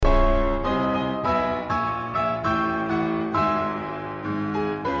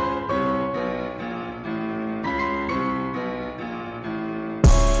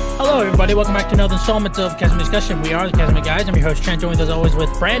everybody. Welcome back to another installment of Chasm Discussion. We are the Chasm Guys. I'm your host, Trent, joined as always with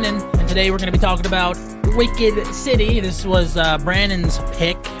Brandon. And today we're going to be talking about Wicked City. This was Brandon's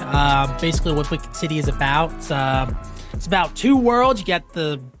pick. Basically what Wicked City is about. It's about two worlds. You got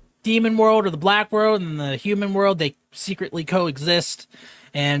the demon world or the black world and the human world. They secretly coexist.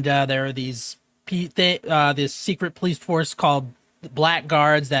 And there are these this secret police force called the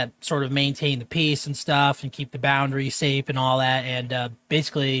Blackguards that sort of maintain the peace and stuff and keep the boundaries safe and all that. And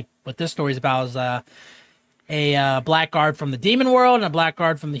basically what this story is about is a Blackguard from the demon world and a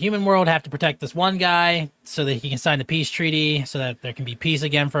Blackguard from the human world have to protect this one guy so that he can sign the peace treaty so that there can be peace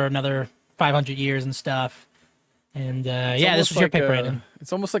again for another 500 years and stuff. And this was your pick, Brandon.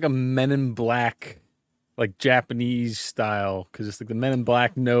 It's almost like a Men in Black, like Japanese style, because it's like the Men in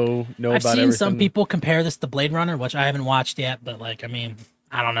Black know about everything. I've seen some people compare this to Blade Runner, which I haven't watched yet, but I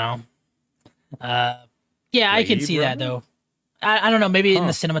don't know. I can see that though. I don't know, maybe in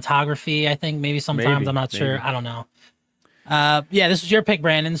the cinematography, I think maybe sometimes, I'm not sure. I don't know. This was your pick,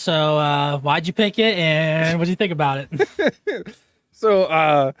 Brandon. So why'd you pick it, and what do you think about it? So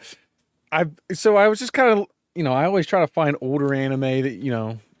I was just kind of, I always try to find older anime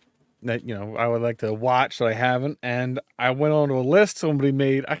that I would like to watch that I haven't, and I went onto a list somebody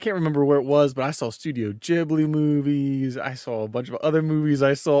made. I can't remember where it was, but I saw Studio Ghibli movies. I saw a bunch of other movies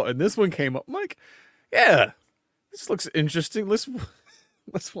I saw, and this one came up. I'm like, yeah, this looks interesting. Let's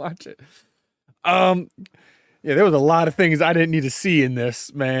watch it. There was a lot of things I didn't need to see in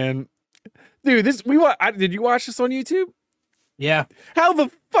this, man. Dude, did you watch this on YouTube? Yeah. How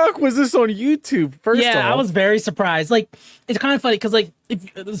the fuck was this on YouTube? First off, I was very surprised. It's kind of funny because the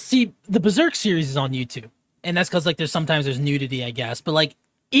Berserk series is on YouTube, and that's because there's nudity, I guess. But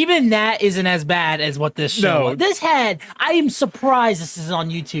even that isn't as bad as what this show was. I am surprised this is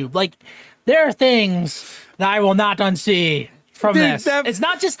on YouTube. There are things that I will not unsee from this. It's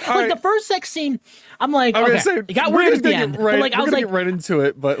not just the first sex scene. I'm like, it got weird at the end. I was get right into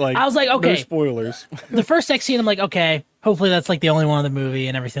it, but I was like, okay, no spoilers. The first sex scene, I'm like, okay, hopefully that's the only one in the movie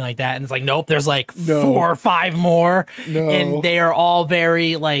and everything like that. And it's nope, there's 4 or 5 more, and they are all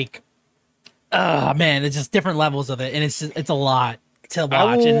very man, it's just different levels of it, and it's a lot to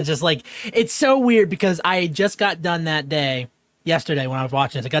watch, and it's just it's so weird because I just got done that day yesterday when I was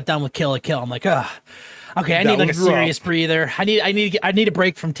watching this. I got done with Kill la Kill. I'm like, okay, I need a serious breather. I need a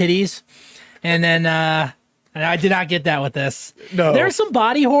break from titties. And then I did not get that with this. No. There's some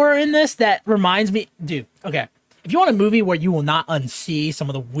body horror in this that reminds me, dude, okay. If you want a movie where you will not unsee some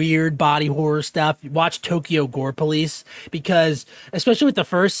of the weird body horror stuff, watch Tokyo Gore Police, because especially with the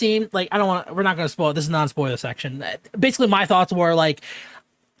first scene, we're not going to spoil it. This is non-spoiler section. Basically, my thoughts were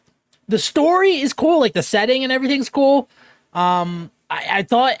the story is cool, the setting and everything's cool. I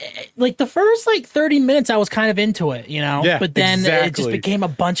thought the first 30 minutes I was kind of into it, Yeah, but then it just became a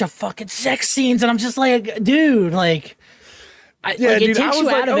bunch of fucking sex scenes, and I'm just dude, it takes you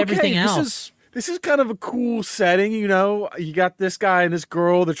out of everything else. This is kind of a cool setting, you got this guy and this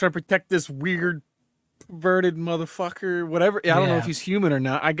girl, they're trying to protect this weird perverted motherfucker, whatever. I don't know if he's human or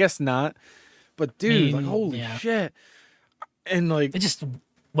not. I guess not. But dude, holy shit. And it just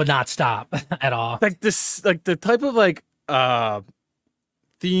would not stop at all. The type of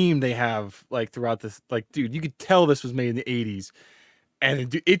theme they have throughout this, dude, you could tell this was made in the 80s,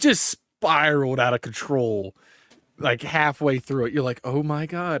 and it just spiraled out of control halfway through it. You're like, oh my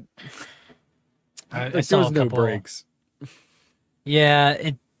god. I saw no breaks.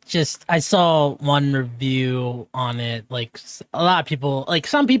 Yeah, I saw one review on it. A lot of people,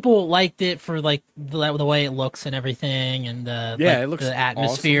 some people liked it for the way it looks and everything, and it looks the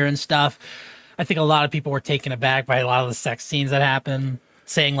atmosphere awesome. And stuff. I think a lot of people were taken aback by a lot of the sex scenes that happen,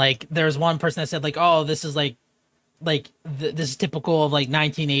 saying there's one person that said oh, this is this is typical of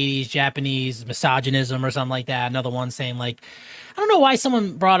 1980s Japanese misogynism or something like that. Another one saying I don't know why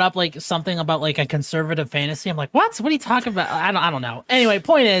someone brought up something about a conservative fantasy. I'm like, what are you talking about? I don't know. Anyway,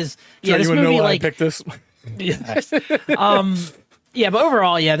 point is, this you movie know why I picked this. But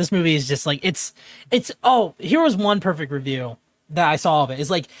overall, this movie is just here was one perfect review that I saw of it. Is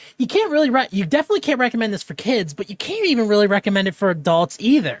you can't really you definitely can't recommend this for kids, but you can't even really recommend it for adults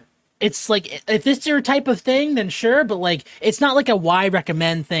either. It's if this is your type of thing, then sure, but it's not a why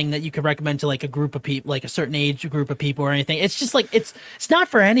recommend thing that you could recommend to a group of people, a certain age group of people or anything. It's just it's not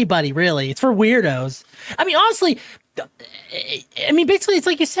for anybody really. It's for weirdos. I mean, honestly, basically it's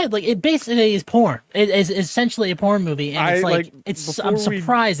like you said, it basically is porn. It is essentially a porn movie, and I'm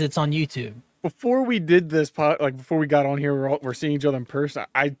surprised it's on YouTube. before we did this like before we got on here, we're seeing each other in person.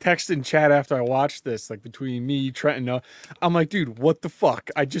 I texted in chat after I watched this, like between me, Trent, and Noah. I'm like, dude, what the fuck?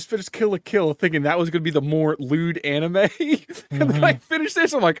 I just finished Kill la Kill, thinking that was gonna be the more lewd anime, and then I finished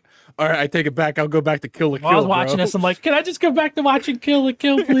this. I'm like, all right, I take it back. I'll go back to Kill la Kill. I was watching this. I'm like, can I just go back to watching Kill la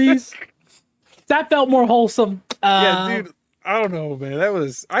Kill, please? That felt more wholesome. Yeah, dude. I don't know, man. That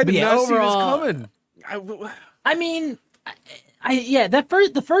was I did not see this coming. I mean.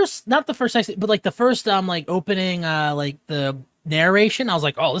 The first not the first section, but like the first like opening like the narration, I was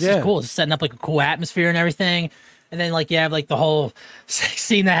like, oh, this is cool. It's setting up like a cool atmosphere and everything. And then like you have like the whole sex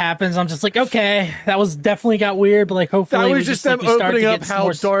scene that happens. I'm just like, okay, that was definitely got weird, but like hopefully that was just them opening up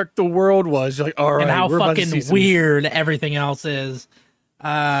how dark the world was. You're like, all right, and how fucking weird everything else is.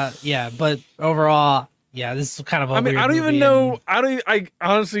 But overall. Yeah, this is kind of a weird I don't even movie know. I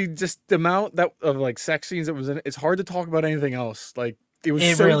honestly just the amount that of like sex scenes that was in it. It's hard to talk about anything else. Like it was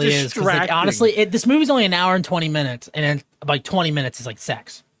so really distracting. Is. Like, honestly, this movie's only an hour and 20 minutes, and then like 20 minutes is like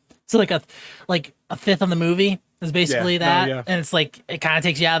sex. So like a fifth of the movie is basically that, and it's like it kind of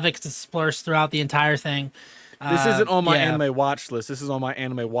takes you out of it because it's splashed throughout the entire thing. This isn't on my anime watch list. This is on my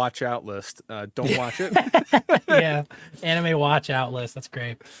anime watch out list. Don't watch it. Yeah, anime watch out list. That's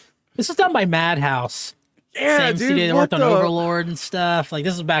great. This was done by Madhouse. Yeah, same dude, studio that worked on Overlord and stuff. Like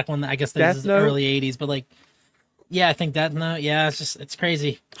this was back when I guess this is early '80s, but like, yeah, I think Death Note. Yeah, it's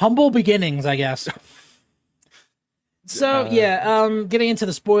crazy. Humble beginnings, I guess. So getting into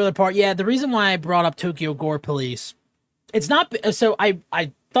the spoiler part. Yeah, the reason why I brought up Tokyo Gore Police, it's not. So I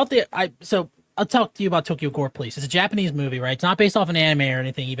thought I'll talk to you about Tokyo Gore Police. It's a Japanese movie, right? It's not based off an anime or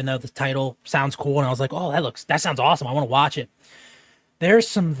anything, even though the title sounds cool. And I was like, oh, that sounds awesome. I want to watch it. There's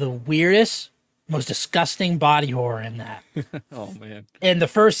some of the weirdest, most disgusting body horror in that. Oh man! And the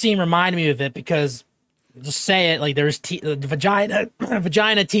first scene reminded me of it because, just say it, like there's the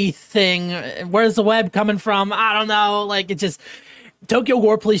vagina teeth thing. Where's the web coming from? I don't know. Like it just Tokyo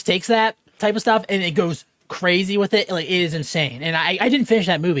Gore Police takes that type of stuff and it goes crazy with it. Like it is insane. And I didn't finish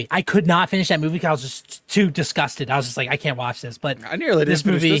that movie. I could not finish that movie because I was just too disgusted. I was just like, I can't watch this. But I nearly didn't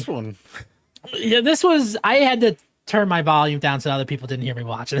finish this one. Yeah, I had to turn my volume down so other people didn't hear me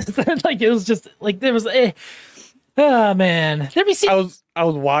watching it. Like it was just like there was oh man. There be scenes I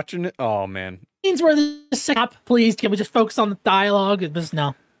was watching it. Oh man. Scenes where the stop, please. Can we just focus on the dialogue? It was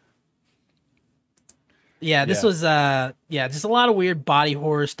no. Yeah, this was just a lot of weird body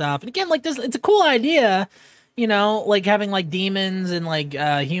horror stuff. And again, like this it's a cool idea, you know, like having like demons and like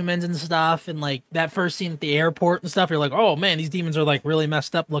humans and stuff, and like that first scene at the airport and stuff, you're like, oh man, these demons are like really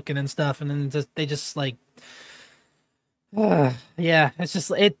messed up looking and stuff, and then they just like yeah, it's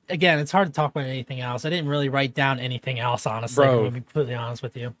just it again. It's hard to talk about anything else. I didn't really write down anything else, honestly. Bro, I'm gonna be completely honest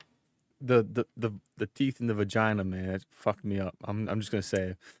with you. The teeth in the vagina, man, it fucked me up. I'm just gonna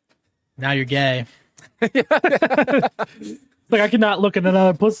say. Now you're gay. Like I cannot look at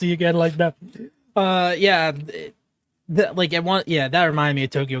another pussy again like that. That reminded me of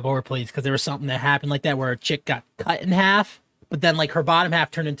Tokyo Gore Police because there was something that happened like that where a chick got cut in half. But then, like, her bottom half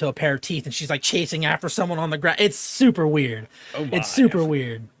turned into a pair of teeth, and she's, like, chasing after someone on the ground. It's super weird. Oh my. It's super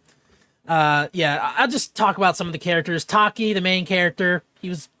weird. I'll just talk about some of the characters. Taki, the main character,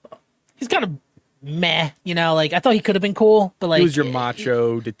 he's kind of meh, you know? Like, I thought he could have been cool, but, like... He was your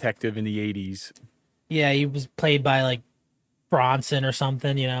macho detective in the 80s. Yeah, he was played by, like, Bronson or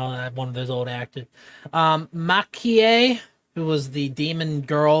something, you know? One of those old actors. Makie, who was the demon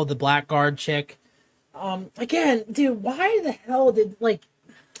girl, the blackguard chick. Again, dude, why the hell did, like,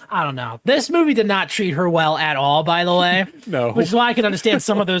 I don't know. This movie did not treat her well at all, by the way. No. Which is why I can understand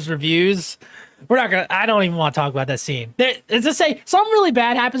some of those reviews. I don't even want to talk about that scene. It's just say, something really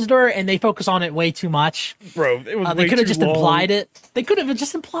bad happens to her, and they focus on it way too much. Bro, it was They could have just long. implied it. They could have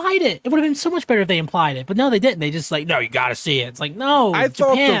just implied it. It would have been so much better if they implied it. But no, they didn't. They just like, no, you gotta see it. It's like, no,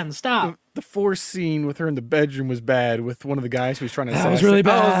 Japan, stop. The forced scene with her in the bedroom was bad with one of the guys who was trying to That was really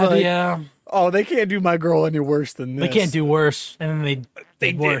bad, yeah. Oh, they can't do my girl any worse than this. They can't do worse. And then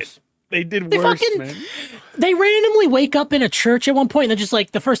they did worse. They did worse, man. They randomly wake up in a church at one point, and they're just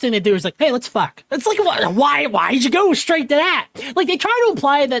like, the first thing they do is like, hey, let's fuck. It's like, why did you go straight to that? Like, they try to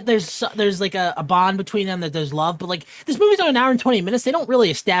imply that there's like a bond between them, that there's love, but like, this movie's on an hour and 20 minutes. They don't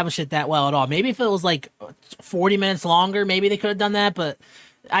really establish it that well at all. Maybe if it was like 40 minutes longer, maybe they could have done that, but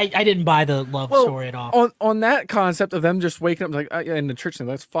I didn't buy the love story at all. On that concept of them just waking up like in the church and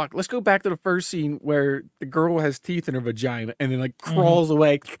let's fuck. Let's go back to the first scene where the girl has teeth in her vagina and then like crawls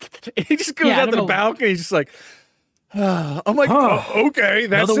away. And he just goes out to the balcony. He's just like, I'm like, oh, okay,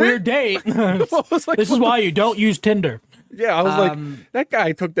 that's another weird date. Like, this is why you don't use Tinder. Yeah, I was like, Um, that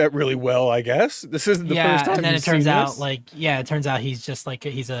guy took that really well, I guess. This isn't the first yeah, time and then he's it turns seen out this. like yeah, it turns out he's just like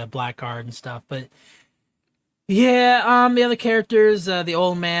he's a blackguard and stuff. But yeah, the other characters, the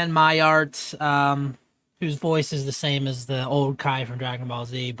old man Mayart, whose voice is the same as the old Kai from Dragon Ball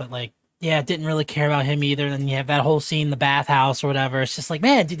Z, but like yeah, didn't really care about him either. Then you have that whole scene in the bathhouse or whatever. It's just like,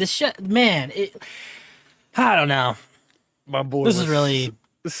 man, dude, this shit, man, I don't know. My boy This was is really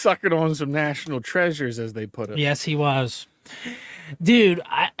sucking on some national treasures, as they put it. yes, he was. Dude,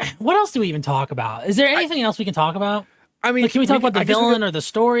 what else do we even talk about? Is there anything else we can talk about? I mean, Like, can we talk about the I guess we villain or the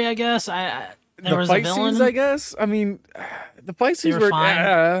story? I guess there the was a fight villain. scenes, I guess. I mean, the fight scenes were were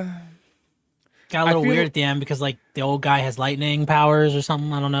fine. Got a I little feel- weird at the end because like the old guy has lightning powers or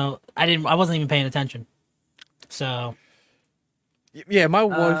something. I don't know. I wasn't even paying attention. So yeah, my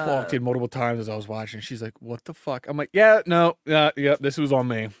wife walked in multiple times as I was watching. She's like, "What the fuck?" I'm like, "Yeah, no, yeah, this was on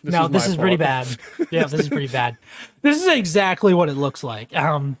me. no, was this my is pretty fault." bad. Yeah, this is pretty bad. This is exactly what it looks like.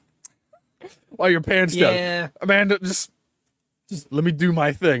 While your pants down, Yeah. Amanda, just let me do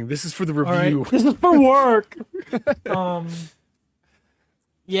my thing. This is for the All right. review. This is for work. um.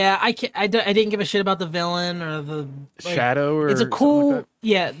 Yeah, I didn't give a shit about the villain or the like, Shadow or it's a something cool like that?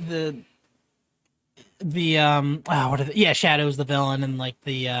 yeah the what are yeah Shadow's the villain and like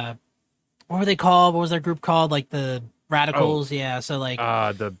the what were they called, what was their group called, like the radicals, yeah, so like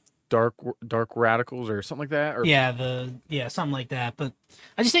The dark radicals or something like that. Or yeah something like that, but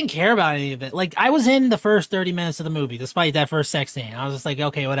I just didn't care about any of it. Like I was in the first 30 minutes of the movie despite that first sex scene. I was just like,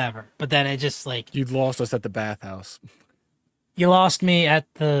 okay, whatever, but then it just like you'd lost us at the bathhouse. you lost me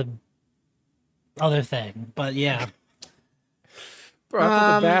at the other thing, but yeah. Bro, I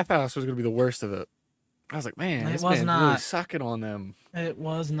thought the bathhouse was gonna be the worst of it. I was like, man, It this was man's really not. sucking on them. It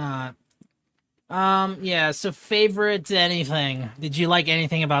was not. Yeah, so favorite anything. Did you like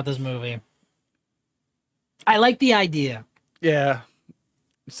anything about this movie? I like the idea. Yeah.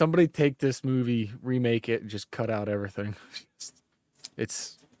 Somebody take this movie, remake it, and just cut out everything.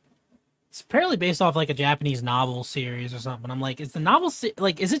 It's It's apparently based off like a Japanese novel series or something. I'm like, is the novel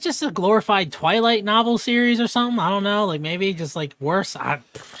like is it just a glorified Twilight novel series or something? I don't know. Like maybe just like worse.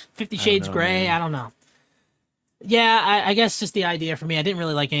 50 Shades know, Grey. man. I don't know. Yeah, I guess just the idea for me. I didn't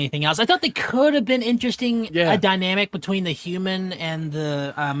really like anything else. I thought they could have been interesting, Yeah. a dynamic between the human and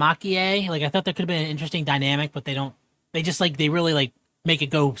the Makie. Like I thought there could have been an interesting dynamic, but they don't. They just like they really like make it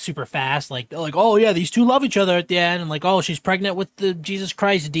go super fast. Like oh yeah, these two love each other at the end, and like oh she's pregnant with the Jesus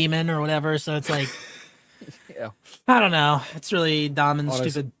Christ demon or whatever. So it's like yeah. I don't know. It's really dumb and Honest-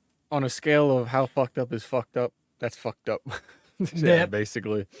 stupid. On a scale of how fucked up is fucked up, that's fucked up. Yeah.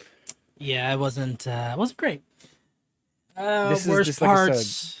 Basically. Yeah, it wasn't great. This is Worst just, like I said,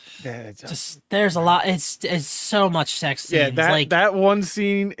 parts. Yeah, it's Just there's a lot. It's so much sex scenes. yeah, that like that one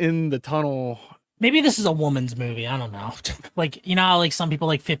scene in the tunnel. maybe this is a woman's movie. I don't know. Like you know, how, like some people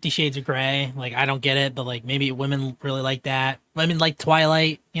like 50 Shades of Grey. Like I don't get it, but like maybe women really like that. Women like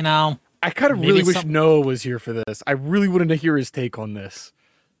Twilight. You know. I kind of Maybe really it's wish some- Noah was here for this. I really wanted to hear his take on this.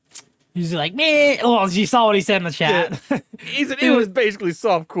 He's like me. Oh, you saw what he said in the chat. He said it was basically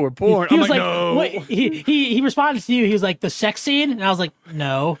softcore porn. He I'm was like, like, no. wait, he responded to you. He was like, the sex scene? And I was like,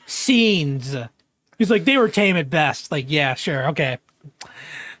 no, scenes. He's like, they were tame at best. Like, yeah, sure, okay.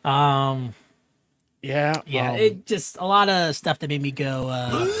 Yeah. Yeah, it just a lot of stuff that made me go,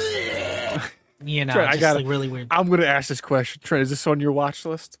 you know, Trent, I just got like really weird. I'm gonna ask this question. Trent, is this on your watch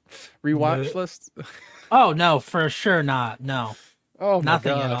list? Rewatch No. list? Oh no, for sure not. No, Oh my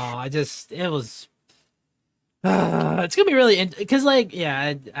nothing gosh. at all. It was. It's gonna be really because like yeah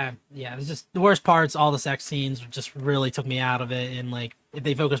it was just the worst parts. All the sex scenes just really took me out of it, and like if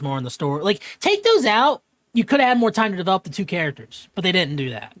they focus more on the story, like take those out, you could have had more time to develop the two characters, but they didn't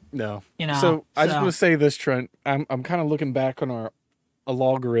do that. No. You know, So I just so- want to say this, Trent. I'm kind of looking back on a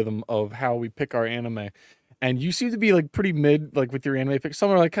logarithm of how we pick our anime. And you seem to be like pretty mid, like with your anime picks.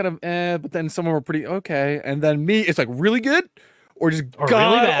 Some are like kind of but then some are pretty okay. And then me, it's like really good or just Or really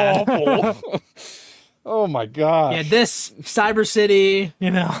god bad. awful. Oh my god! Yeah, this Cyber City, you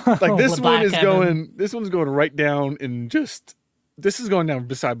know, Like this one Black is Heaven. going. This one's going right down in just. This is going down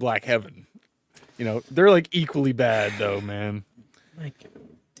beside Black Heaven. You know, they're like equally bad though, man. Like,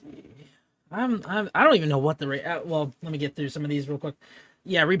 I don't even know what the rate. Well, let me get through some of these real quick.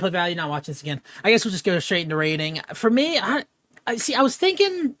 Yeah, replay value. Not watching this again. I guess we'll just go straight into rating. For me, I see. I was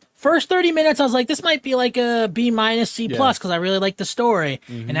thinking first 30 minutes. I was like, this might be like a B minus C plus because I really like the story.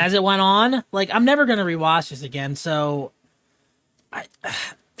 And as it went on, like I'm never gonna rewatch this again. So,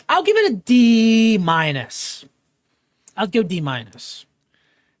 I'll give it a D minus. I'll go D minus.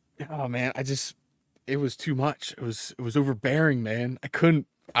 Oh man, it was too much. It was overbearing, man. I couldn't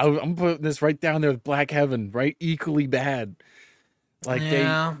I'm putting this right down there with Black Heaven, right? Equally bad. Like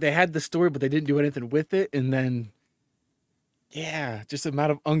Yeah. they had the story, but they didn't do anything with it, and then yeah, just the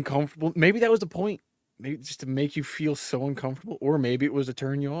amount of uncomfortable. Maybe that was the point. Maybe just to make you feel so uncomfortable, or maybe it was to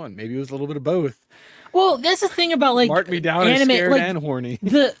turn you on. Maybe it was a little bit of both. Well, that's the thing about like Mark me down as anime, scared like, and horny.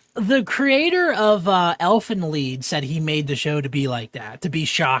 the creator of Elfen Lied said he made the show to be like that, to be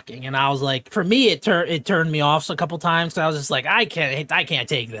shocking, and I was like, for me, it turned me off a couple times. So I was just like, I can't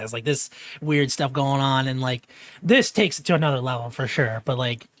take this, like this weird stuff going on, and like this takes it to another level for sure. But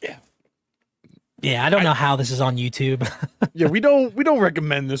like, yeah, I don't know how this is on YouTube. Yeah, we don't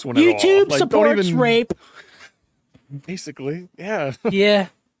recommend this one at all. YouTube Like, supports rape. Basically, yeah. Yeah.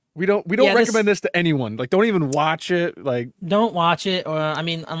 We don't recommend this to anyone. Like, don't even watch it. Like, Don't watch it, or I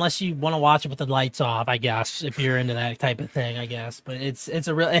mean, unless you want to watch it with the lights off, I guess, if you're into that type of thing, I guess. But it's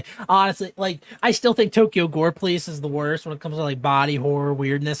a real, honestly, like, I still think Tokyo Gore Police is the worst when it comes to like body horror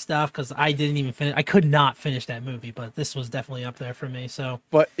weirdness stuff, because I didn't even finish. I could not finish that movie, but this was definitely up there for me. So,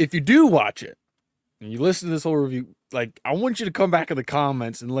 but if you do watch it and you listen to this whole review, like, I want you to come back in the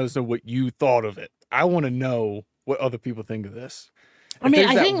comments and let us know what you thought of it. I want to know what other people think of this. I mean,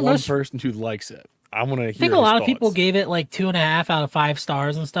 I think one person who likes it, I want to hear. I think a lot of people gave it like 2.5 out of 5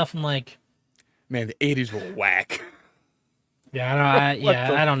 stars and stuff. I'm like, man, the 80s were whack. Yeah,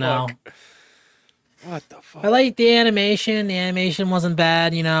 I don't know. What the fuck? I like the animation. The animation wasn't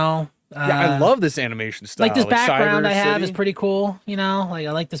bad, you know. Yeah, I love this animation style. Like this background Cyber I have City. is pretty cool, you know. Like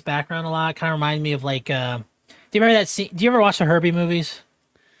I like this background a lot. Kind of reminds me of like, do you remember that scene? Do you ever watch the Herbie movies?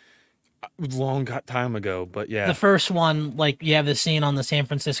 Long time ago, but yeah. The first one, like you have the scene on the San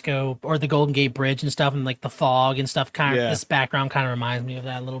Francisco or the Golden Gate Bridge and stuff, and like the fog and stuff. Kind of this background kind of reminds me of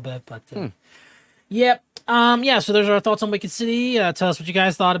that a little bit. But yep, yeah. So there's our thoughts on Wicked City. Tell us what you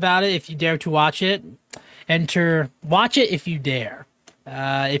guys thought about it. If you dare to watch it, watch it if you dare.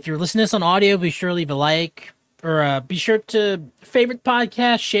 If you're listening to this on audio, be sure to leave a like, or be sure to favorite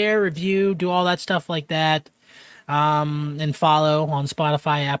podcast, share, review, do all that stuff like that. And follow on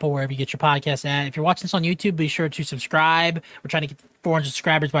Spotify, Apple, wherever you get your podcasts at. If you're watching this on YouTube, be sure to subscribe. We're trying to get 400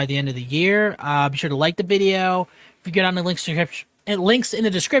 subscribers by the end of the year. Be sure to like the video. If you get on the links in the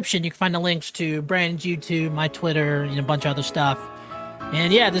description, you can find the links to Brandon's YouTube, my Twitter, and a bunch of other stuff.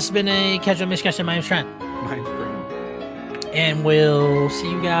 And yeah, this has been a Casual Discussion. My name's Trent. Mine's Brandon. And we'll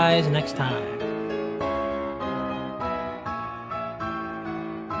see you guys next time.